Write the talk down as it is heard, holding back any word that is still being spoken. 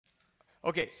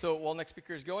Okay, so while next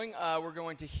speaker is going, we're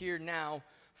going to hear now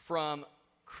from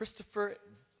Christopher,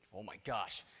 oh my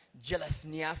gosh,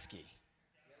 Jelesnianski.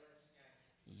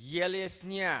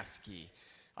 Jelesnianski.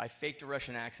 I faked a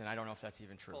Russian accent. I don't know if that's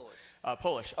even true. Polish.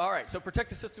 Polish. All right, so protect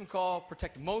the system call,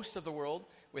 protect most of the world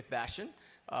with Bastion.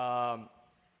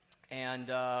 And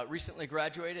recently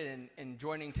graduated and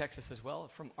joining Texas as well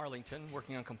from Arlington,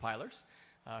 working on compilers.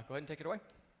 Go ahead and take it away.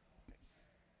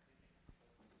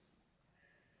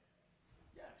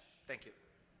 Thank you.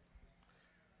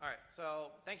 All right,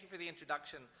 so thank you for the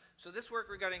introduction. So this work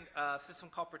regarding system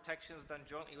call protection is done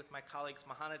jointly with my colleagues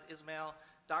Mohannad, Ismail,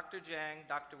 Dr. Jang,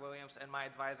 Dr. Williams, and my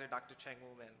advisor, Dr.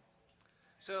 Changwoo.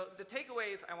 So the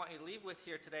takeaways I want you to leave with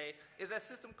here today is that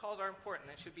system calls are important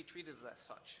and should be treated as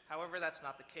such. However, that's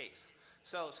not the case.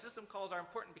 So system calls are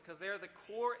important because they are the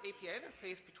core API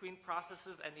interface between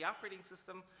processes and the operating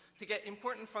system to get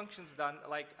important functions done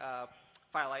like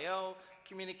file I/O,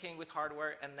 communicating with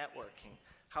hardware, and networking.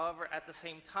 However, at the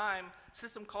same time,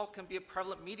 system calls can be a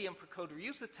prevalent medium for code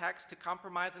reuse attacks to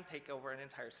compromise and take over an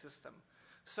entire system.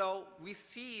 So we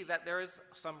see that there is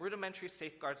some rudimentary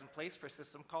safeguards in place for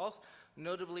system calls,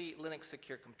 notably Linux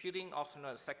Secure Computing, also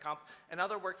known as SecComp, and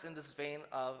other works in this vein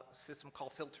of system call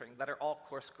filtering that are all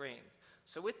coarse-grained.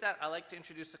 So with that, I'd like to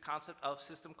introduce the concept of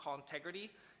system call integrity,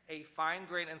 a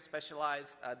fine-grained and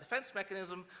specialized defense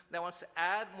mechanism that wants to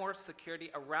add more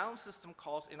security around system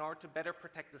calls in order to better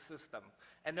protect the system.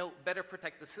 And no, better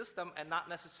protect the system and not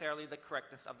necessarily the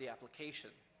correctness of the application.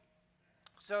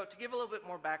 So to give a little bit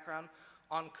more background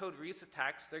on code reuse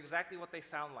attacks, they're exactly what they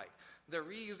sound like. They're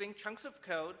reusing chunks of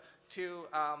code to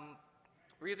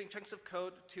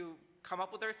come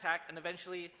up with their attack and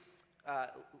eventually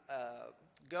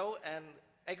go and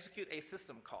execute a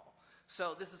system call.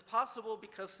 So this is possible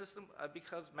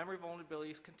because memory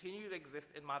vulnerabilities continue to exist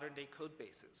in modern day code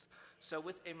bases. So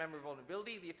with a memory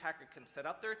vulnerability, the attacker can set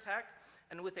up their attack,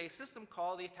 and with a system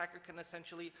call, the attacker can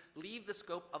essentially leave the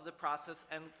scope of the process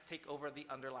and take over the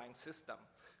underlying system.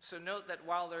 So note that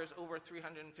while there's over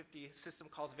 350 system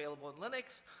calls available in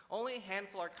Linux, only a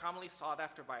handful are commonly sought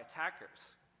after by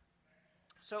attackers.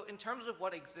 So in terms of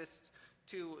what exists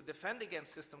to defend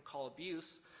against system call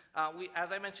abuse,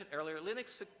 as I mentioned earlier,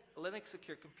 Linux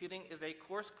Secure Computing is a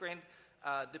coarse-grained,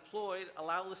 deployed,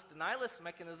 allow-list, deny-list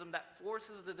mechanism that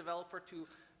forces the developer to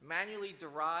manually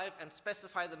derive and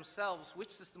specify themselves which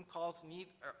system calls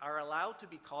are allowed to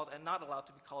be called and not allowed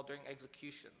to be called during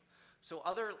execution. So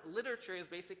other literature is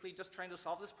basically just trying to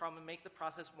solve this problem and make the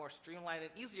process more streamlined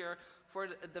and easier for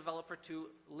a developer to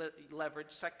leverage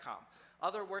SecComp.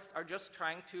 Other works are just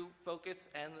trying to focus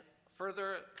and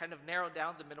further kind of narrow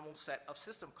down the minimal set of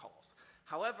system calls.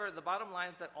 However, the bottom line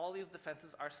is that all these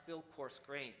defenses are still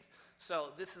coarse-grained. So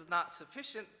this is not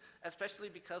sufficient, especially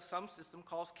because some system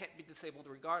calls can't be disabled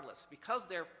regardless, because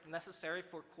they're necessary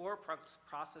for core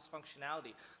process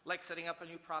functionality, like setting up a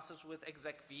new process with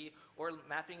execv or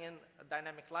mapping in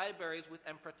dynamic libraries with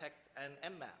mprotect and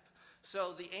mmap.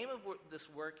 So the aim of this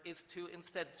work is to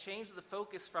instead change the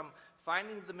focus from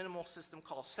finding the minimal system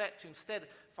call set to instead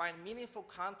find meaningful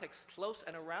context close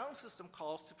and around system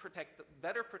calls to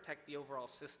better protect the overall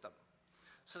system.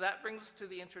 So that brings us to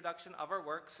the introduction of our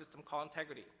work, system call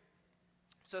integrity.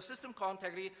 So system call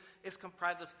integrity is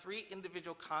comprised of 3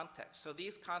 individual contexts. So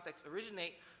these contexts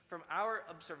originate from our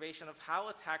observation of how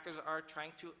attackers are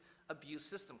trying to abuse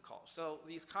system calls. So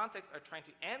these contexts are trying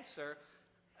to answer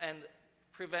and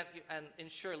prevent and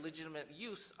ensure legitimate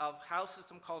use of how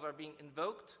system calls are being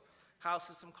invoked, how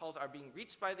system calls are being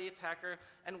reached by the attacker,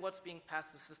 and what's being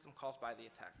passed to system calls by the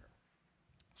attacker.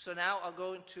 So now I'll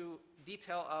go into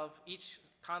detail of each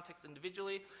context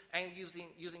individually and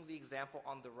using the example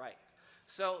on the right.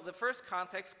 So the first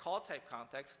context, call type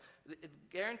context, the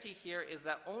guarantee here is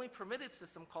that only permitted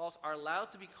system calls are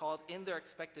allowed to be called in their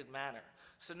expected manner.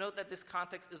 So note that this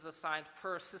context is assigned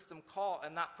per system call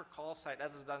and not per call site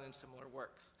as is done in similar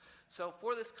works. So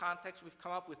for this context, we've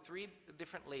come up with 3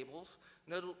 different labels,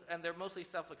 and they're mostly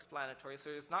self-explanatory. So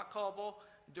it's not callable,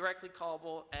 directly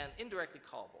callable, and indirectly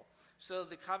callable. So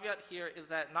the caveat here is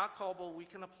that not callable we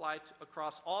can apply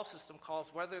across all system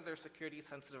calls, whether they're security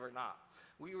sensitive or not.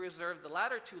 We reserve the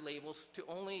latter 2 labels to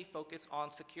only focus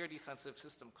on security sensitive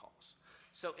system calls.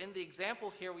 So in the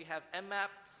example here, we have mmap,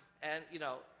 and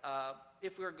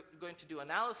if we're going to do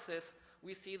analysis,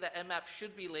 we see that mmap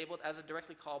should be labeled as a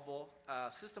directly callable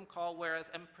system call, whereas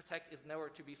mprotect is nowhere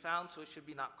to be found, so it should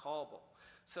be not callable.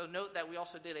 So note that we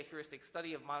also did a heuristic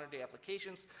study of modern day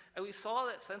applications, and we saw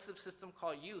that sensitive system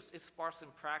call use is sparse in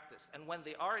practice, and when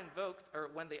they are invoked,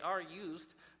 or when they are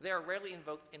used, they are rarely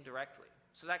invoked indirectly.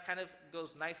 So that kind of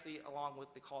goes nicely along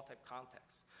with the call type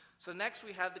context. So next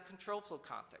we have the control flow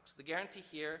context. The guarantee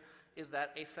here is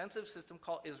that a sensitive system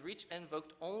call is reached and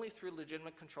invoked only through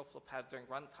legitimate control flow paths during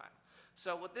runtime.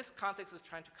 So what this context is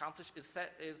trying to accomplish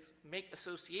is make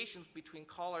associations between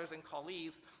callers and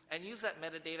callees and use that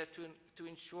metadata to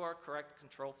ensure correct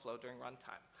control flow during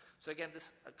runtime. So again,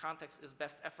 this context is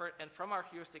best effort, and from our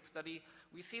heuristic study,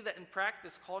 we see that in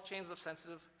practice, call chains of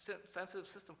sensitive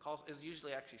system calls is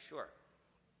usually actually short.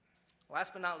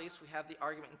 Last but not least, we have the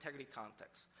argument integrity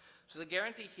context. So the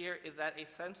guarantee here is that a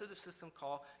sensitive system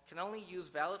call can only use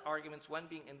valid arguments when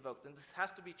being invoked, and this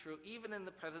has to be true even in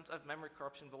the presence of memory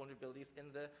corruption vulnerabilities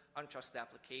in the untrusted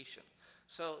application.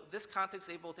 So this context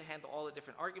is able to handle all the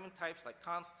different argument types like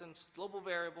constants, global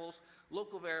variables,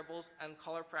 local variables, and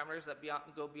caller parameters that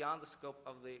go beyond the scope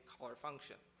of the caller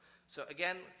function. So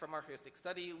again, from our heuristic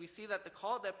study, we see that the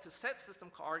call depth to set system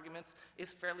call arguments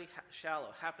is fairly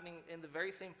shallow, happening in the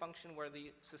very same function where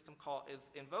the system call is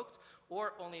invoked,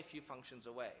 or only a few functions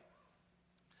away.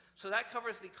 So that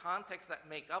covers the contexts that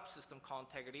make up system call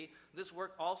integrity. This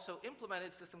work also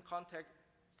implemented system call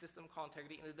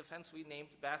integrity in a defense we named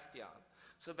BASTION.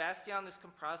 So BASTION is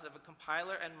comprised of a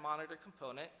compiler and monitor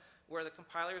component, where the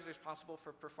compiler is responsible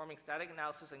for performing static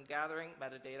analysis and gathering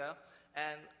metadata,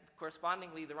 and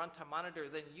correspondingly, the runtime monitor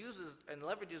then uses and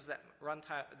leverages that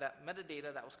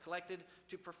metadata that was collected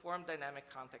to perform dynamic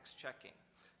context checking.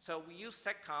 So we use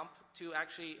seccomp to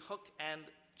actually hook and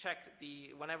check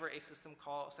whenever a system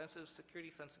call,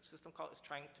 security-sensitive system call is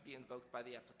trying to be invoked by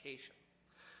the application.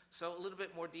 So a little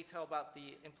bit more detail about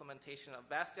the implementation of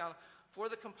BASTION. For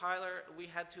the compiler, we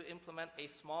had to implement a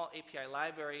small API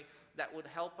library that would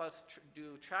help us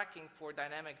do tracking for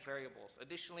dynamic variables.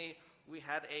 Additionally, we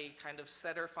had a kind of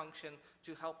setter function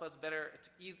to help us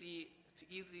easily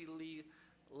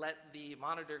let the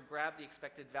monitor grab the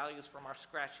expected values from our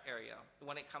scratch area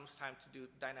when it comes time to do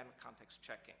dynamic context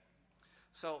checking.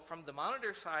 So from the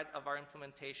monitor side of our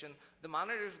implementation, the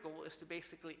monitor's goal is to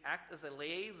basically act as a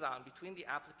liaison between the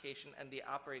application and the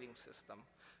operating system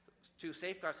to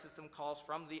safeguard system calls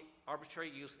from the arbitrary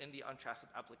use in the untrusted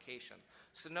application.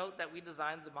 So note that we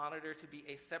designed the monitor to be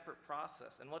a separate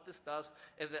process, and what this does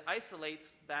is it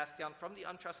isolates BASTION from the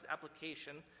untrusted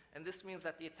application, and this means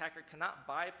that the attacker cannot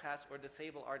bypass or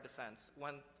disable our defense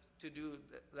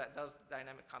that does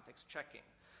dynamic context checking.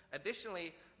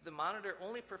 Additionally, the monitor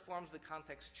only performs the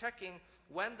context checking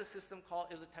when the system call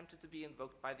is attempted to be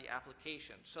invoked by the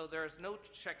application. So there's no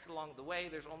checks along the way,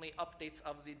 there's only updates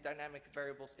of the dynamic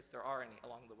variables if there are any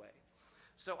along the way.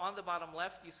 So on the bottom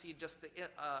left, you see just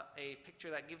a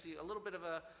picture that gives you a little bit of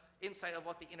an insight of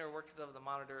what the inner workings of the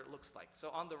monitor looks like. So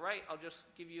on the right, I'll just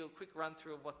give you a quick run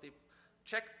through of what the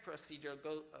check procedure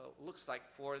looks like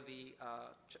for the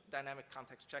dynamic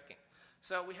context checking.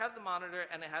 So we have the monitor,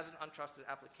 and it has an untrusted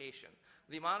application.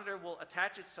 The monitor will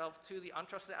attach itself to the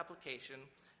untrusted application,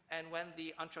 and when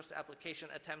the untrusted application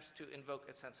attempts to invoke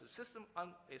a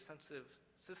sensitive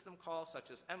system call, such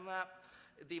as mmap,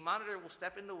 the monitor will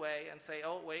step in the way and say,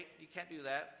 oh, wait, you can't do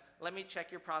that. Let me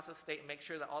check your process state and make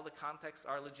sure that all the contexts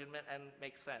are legitimate and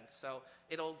make sense. So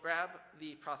it'll grab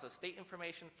the process state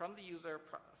information from the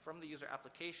user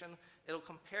application. It'll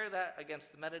compare that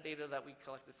against the metadata that we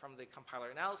collected from the compiler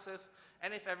analysis.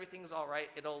 And if everything's all right,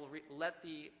 it'll let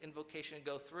the invocation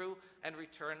go through and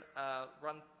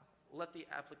let the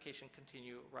application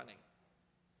continue running.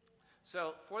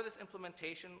 So for this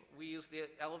implementation, we used the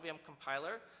LLVM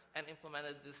compiler and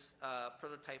implemented this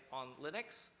prototype on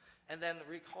Linux. And then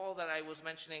recall that I was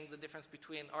mentioning the difference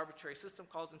between arbitrary system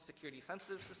calls and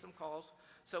security-sensitive system calls.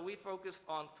 So we focused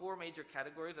on 4 major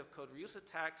categories of code reuse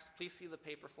attacks. Please see the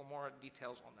paper for more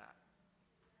details on that.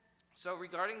 So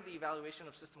regarding the evaluation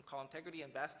of system call integrity in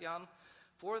BASTION,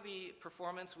 for the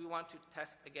performance, we want to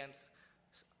test against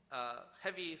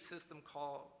heavy system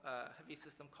call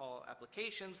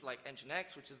applications like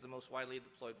Nginx, which is the most widely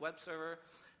deployed web server.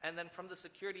 And then from the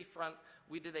security front,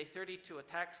 we did a 32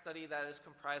 attack study that is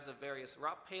comprised of various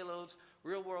ROP payloads,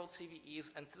 real-world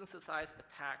CVEs, and synthesized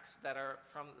attacks that are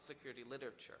from the security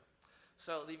literature.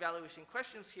 So the evaluation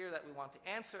questions here that we want to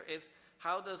answer is,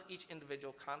 how does each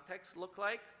individual context look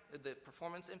like, the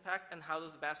performance impact, and how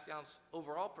does Bastion's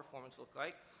overall performance look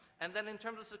like? And then in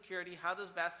terms of security, how does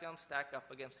Bastion stack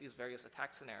up against these various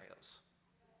attack scenarios?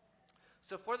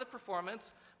 So for the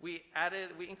performance, we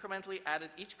incrementally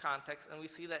added each context, and we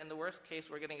see that in the worst case,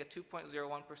 we're getting a 2.01%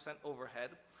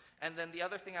 overhead. And then the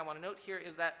other thing I want to note here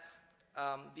is that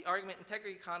the argument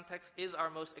integrity context is our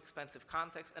most expensive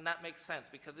context, and that makes sense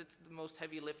because it's the most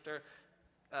heavy lifter,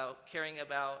 caring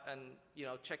about and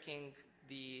checking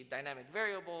the dynamic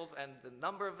variables and the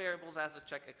number of variables as a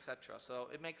check, etc. So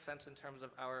it makes sense in terms of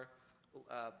our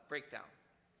breakdown.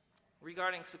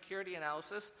 Regarding security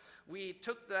analysis, we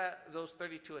took those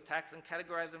 32 attacks and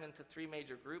categorized them into 3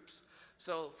 major groups.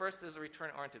 So first is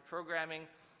return-oriented programming.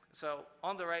 So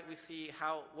on the right, we see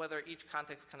whether each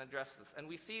context can address this. And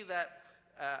we see that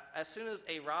as soon as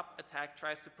a ROP attack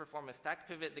tries to perform a stack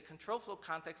pivot, the control flow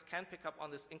context can pick up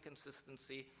on this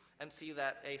inconsistency and see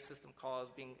that a system call is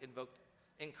being invoked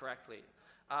incorrectly.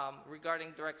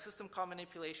 Regarding direct system call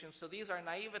manipulation, so these are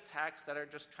naive attacks that are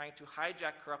just trying to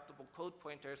hijack corruptible code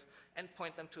pointers and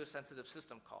point them to a sensitive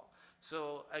system call.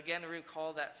 So again,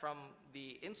 recall that from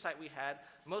the insight we had,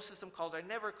 most system calls are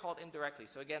never called indirectly.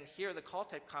 So again, here the call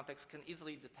type context can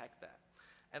easily detect that.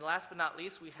 And last but not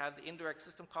least, we have the indirect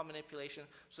system call manipulation.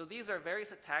 So these are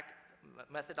various attack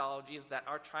methodologies that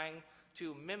are trying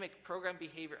to mimic program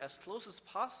behavior as close as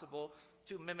possible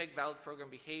to mimic valid program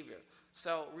behavior.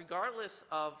 So regardless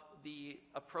of the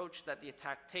approach that the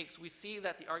attack takes, we see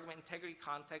that the argument integrity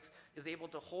context is able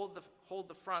to hold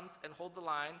the front and hold the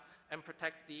line and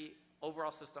protect the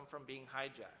overall system from being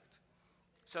hijacked.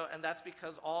 So, and that's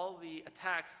because all the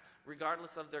attacks,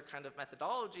 regardless of their kind of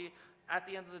methodology, at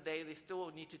the end of the day, they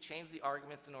still need to change the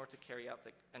arguments in order to carry out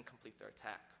and complete their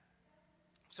attack.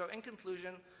 So in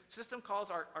conclusion, system calls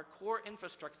are core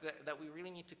infrastructure that we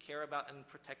really need to care about and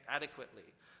protect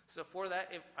adequately. So for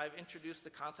that, I've introduced the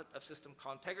concept of system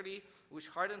call integrity, which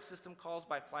hardens system calls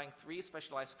by applying 3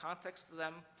 specialized contexts to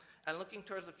them. And looking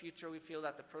towards the future, we feel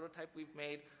that the prototype we've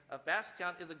made of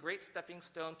Bastion is a great stepping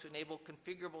stone to enable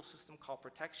configurable system call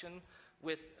protection,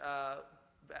 with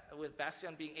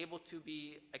Bastion being able to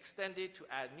be extended to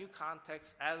add new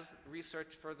contexts as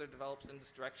research further develops in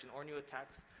this direction or new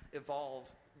attacks evolve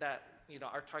that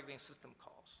are targeting system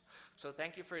calls. So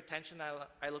thank you for your attention.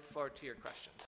 I look forward to your questions.